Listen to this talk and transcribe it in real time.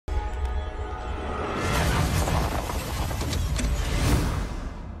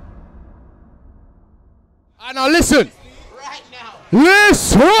Right now, listen. Right now.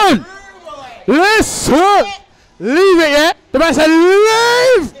 Listen. Listen. Leave it, yeah? The man said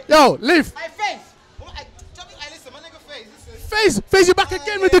leave. Yo, leave. Hey, Face. Listen, my nigga Face. Face you back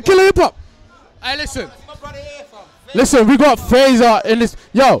again with the killer hip hop. Hey, listen. My brother here from. Listen, we got Phaser in this.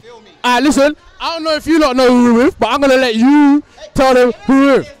 Yo, alright, listen. I don't know if you lot know who we're with, but I'm gonna let you tell them who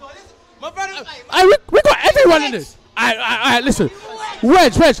we're with. My brother. We got everyone in this. Alright, listen.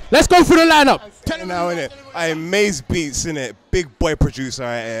 Wedge, let's go through the lineup. Now, innit? I'm Maze Beats, innit? Big boy producer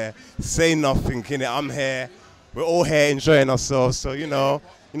right here. Say nothing, innit? I'm here. We're all here enjoying ourselves. So, you know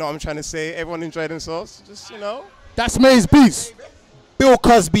what I'm trying to say? Everyone enjoy themselves. Just, you know. That's Maze Beats. Bill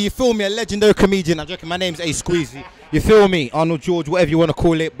Cosby, you feel me? A legendary comedian. I'm joking. My name's Squeezy. You feel me? Arnold George, whatever you want to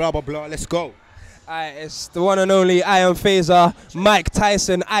call it. Blah, blah, blah. Let's go. It's the one and only I Am Phaser, Mike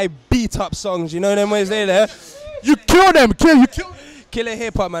Tyson. I beat up songs. You know them ways they there? You kill them. Killer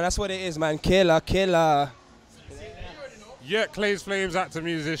hip hop, man. That's what it is, man. Killer. Yeah, Clay's Flames, actor,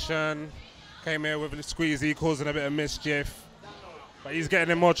 musician. Came here with a Squeezy, causing a bit of mischief. But he's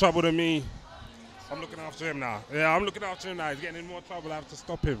getting in more trouble than me. I'm looking after him now. Yeah, I'm looking after him now. He's getting in more trouble. I have to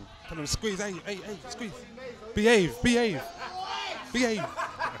stop him. Tell him, Squeeze, hey, Squeeze. Behave. See,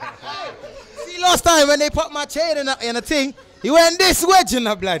 last time when they put my chain in a thing, he went this wedge in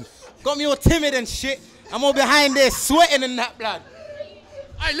that blood. Got me all timid and shit. I'm all behind there sweating in that blood.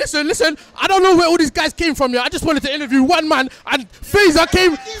 Hey, listen. I don't know where all these guys came from here. I just wanted to interview one man, and Phaser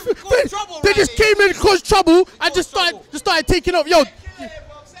came. They just came in, caused trouble, and just started taking up. Yo,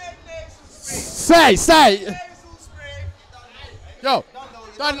 say. Yo,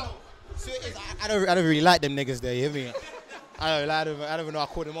 I don't really like them niggas there. You hear me? I don't even know. I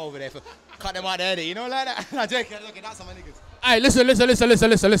called them over there for cut them out there. You know, like that. I'm joking. Look, that's some my niggas. Hey,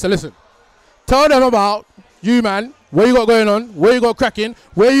 listen. Tell them about you, man. What you got going on? Where you got cracking?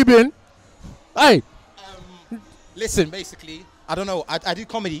 Where you been? Hey. Listen, basically, I don't know. I do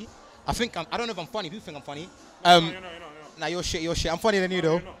comedy. I don't know if I'm funny. Who think I'm funny? You're not. Nah, you're shit. I'm funnier than you,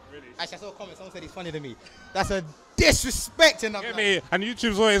 though. Not really. Actually, I saw a comment. Someone said he's funnier than me. That's a disrespect in that. Get me? And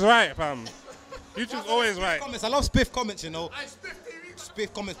YouTube's always right, fam. YouTube's always right. Comments. I love Spiff comments, you know.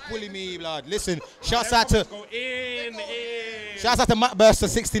 Spiff comments bully me, blood. Listen, shouts out to Matt Burster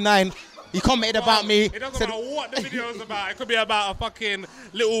 69. He commented about me. It doesn't matter what the video's about. It could be about a fucking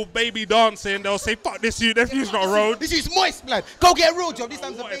little baby dancing. They'll say, fuck this you. This you's not a road. This you's moist, blood. Go get a real job. This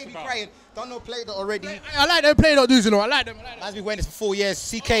time's a baby crying. Don't know play that already. I like them play dudes, you know. I like them. Man's been wearing this for 4 years.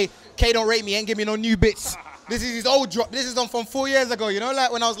 CK don't rate me. Ain't give me no new bits. This is his old drop. This is on from 4 years ago. You know,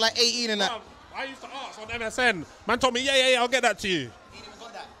 like when I was like 18 and that. I used to ask on MSN. Man told me, yeah, I'll get that to you. He never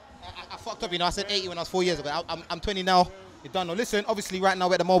got that. I fucked up, you know. I said 80 when I was 4 years ago. I'm 20 now. You're done. Now, listen, obviously right now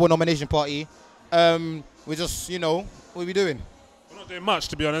we're at the MOBO nomination party. We're just, you know, what are we doing? We're not doing much,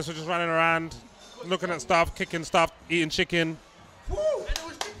 to be honest. We're just running around, looking at stuff, kicking stuff, eating chicken. Woo.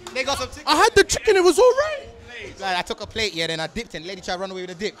 They got some chicken. I had the chicken. It was all right. Like, I took a plate, yeah, then I dipped and lady tried to run away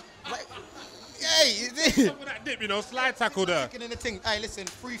with the dip. Like, hey, With that dip, you know, slide tackle there. Chicken in the thing. Hey, listen,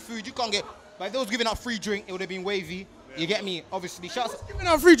 free food, you can't get. But if they was giving out free drink, it would have been wavy. Yeah. You get me? Obviously, shots. Giving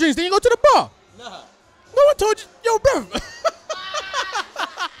out free drinks, then you go to the bar. Nah. No one told you, yo, bro. We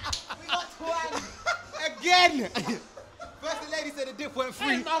got one again. First, the lady said the dip went free.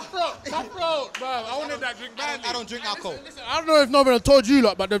 Hey, my throat, bro. I wanted that drink badly. I don't drink alcohol. Listen, I don't know if nobody told you,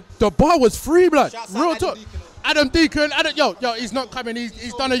 lot, but the bar was free, blood. Real talk. Adam Deacon, yo, he's not coming.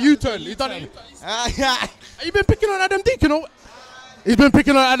 He's done a U-turn. He's done a U-turn. Have you been picking on Adam Deacon? Or? He's been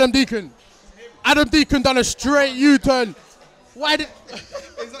picking on Adam Deacon. Adam Deacon done a straight U-turn. Why did?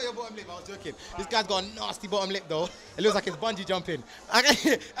 It's not your bottom lip. I was joking. This guy's got a nasty bottom lip, though. It looks like he's bungee jumping. Are we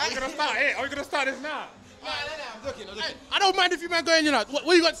gonna start it? Are we gonna start this now? No, I'm joking. I don't mind if you man going, you know.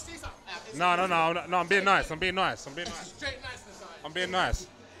 What you got to say something? No. I'm being nice. I'm being nice. Straight niceness. I'm being nice.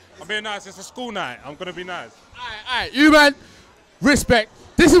 It's a school night. I'm gonna be nice. Alright, you man, respect.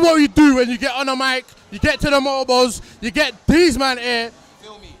 This is what you do when you get on the mic. You get to the MOBOs. You get these man here.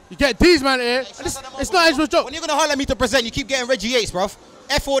 You get these man here. It's not a joke. When you're gonna holler at me to present, you keep getting Reggie Yates, bruv.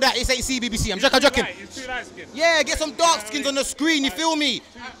 F all that. This ain't CBBC. I'm joking. He's too light skin. Yeah, get some dark skins on the screen. You feel me?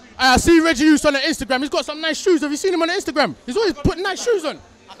 I see Reggie Hughes on the Instagram. He's got some nice shoes. Have you seen him on the Instagram? He's always putting nice shoes on.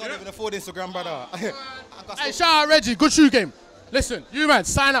 I can't even afford Instagram, brother. Hey, shout out Reggie. Good shoe game. Listen, you man,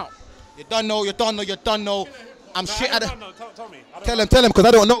 sign out. You don't know. I'm shit at it. Tell me. Tell him, because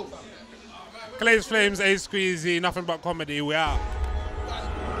I don't know. Clay's Flames, Squeezy, nothing but comedy. We out.